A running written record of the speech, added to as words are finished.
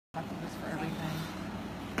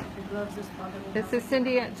gloves is probably. This is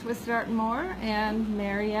Cindy at Twisted Art and More, and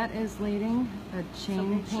Mariette is leading a So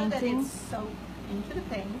chain make sure that painting it's soaked into the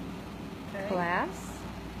paint. Okay. class.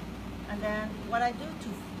 And then what I do to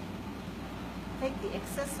take the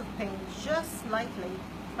excess of paint just lightly,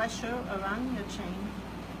 pressure around your chain,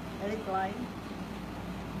 let it glide.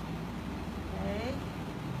 Okay, there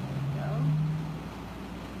you go.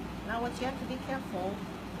 Now what you have to be careful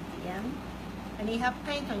at the end, and you have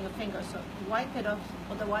paint on your finger, so wipe it off,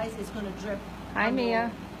 otherwise it's going to drip. Hi,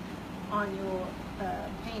 Mia. On your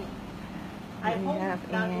painting. We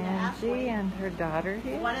have down in the halfway, Angie and her daughter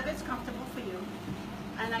here. whatever's comfortable for you.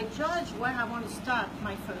 And I judge where I want to start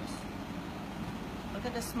my first. Look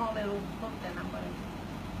at the small little hook that I'm going to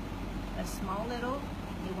do. A small little,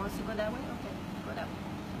 he wants to go that way? Okay, go that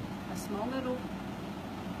way. A small little,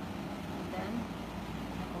 and then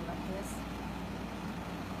I go like this.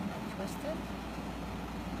 And I twist it.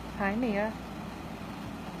 Hi, Mia.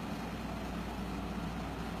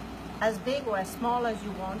 As big or as small as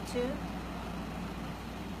you want to.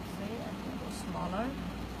 See, I can go smaller.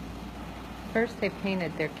 First, they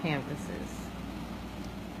painted their canvases.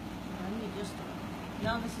 And you just,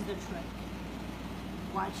 now this is the trick.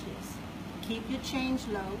 Watch this. Keep your change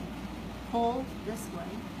low. Pull this way.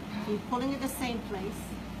 Keep pulling at the same place.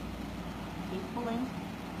 Keep pulling.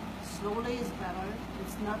 Slowly is better.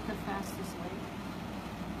 It's not the fastest way.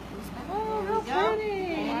 It's better. Oh, There we how go.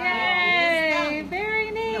 pretty! And Yay! it's done.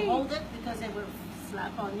 Very neat. You hold it because it will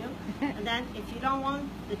slap on you. And then if you don't want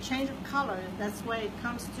the change of color, that's where it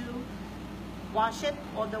comes to. Wash it,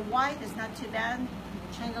 or the white is not too bad.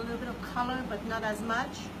 Change a little bit of color, but not as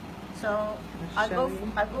much. So I go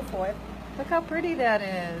for it. Look how pretty that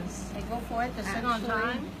is. I go for it the second Actually,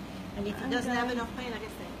 time. And if it doesn't have okay. enough paint, like I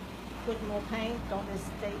say, put more paint. Don't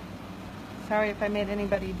hesitate. Sorry if I made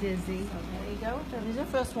anybody dizzy. So there you go. So this is the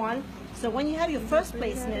first one. So when you have your first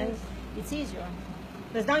placement, it's easier.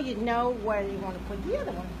 Because now you know where you want to put the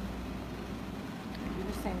other one. Do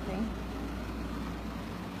the same thing.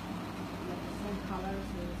 Same colors.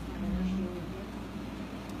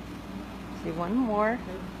 See, one more.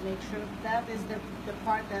 Make sure that is the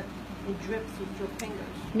part that it drips with your fingers.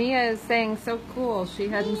 Mia is saying so cool. She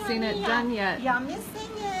hadn't seen it done yet. You're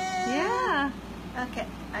missing it. Yeah. Okay,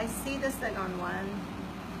 I see the second one.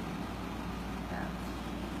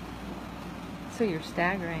 So you're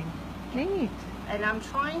staggering. Neat. And I'm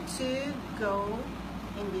trying to go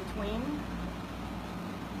in between.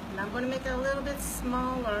 And I'm going to make it a little bit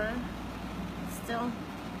smaller. Still.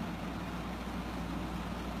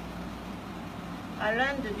 I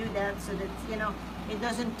learned to do that so that, you know, it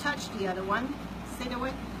doesn't touch the other one. See the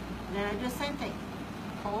way? And then I do the same thing.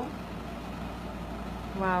 Pull.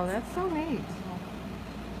 Wow, that's so neat.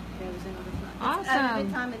 There was another one. Awesome.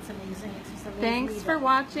 Every time it's amazing. It's just amazing. Thanks for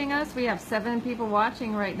watching us. We have 7 people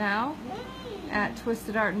watching right now Yay. at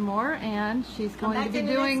Twisted Art and More, and she's Come going to back be in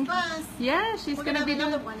the doing. next class. Yeah, she's We're going to have be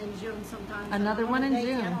another doing one in June sometime. another one in Days,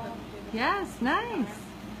 June. yeah. Yes, nice.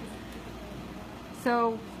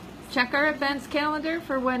 So check our events calendar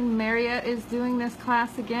for when Mariette is doing this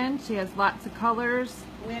class again. She has lots of colors.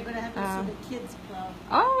 We're going to have also the kids club.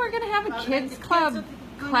 Oh, we're going to have a kids club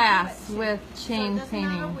class with chain So it doesn't matter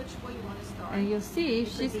painting. which way you want to start. And you'll see It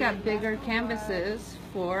could she's be got bigger left or canvases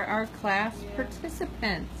for our class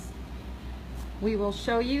participants. We will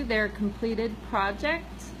show you their completed project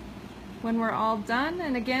when we're all done.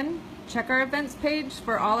 And again, check our events page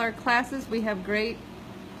for all our classes. We have great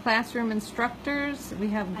classroom instructors. We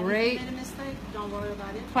have And if you great made a mistake, don't worry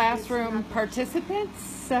about it. classroom It's not- participants.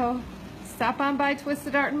 So stop on by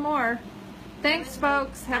Twisted Art and More. Thanks,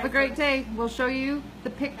 folks. Have a great day. We'll show you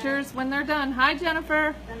the pictures when they're done. Hi,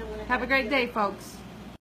 Jennifer. Have a great day, folks.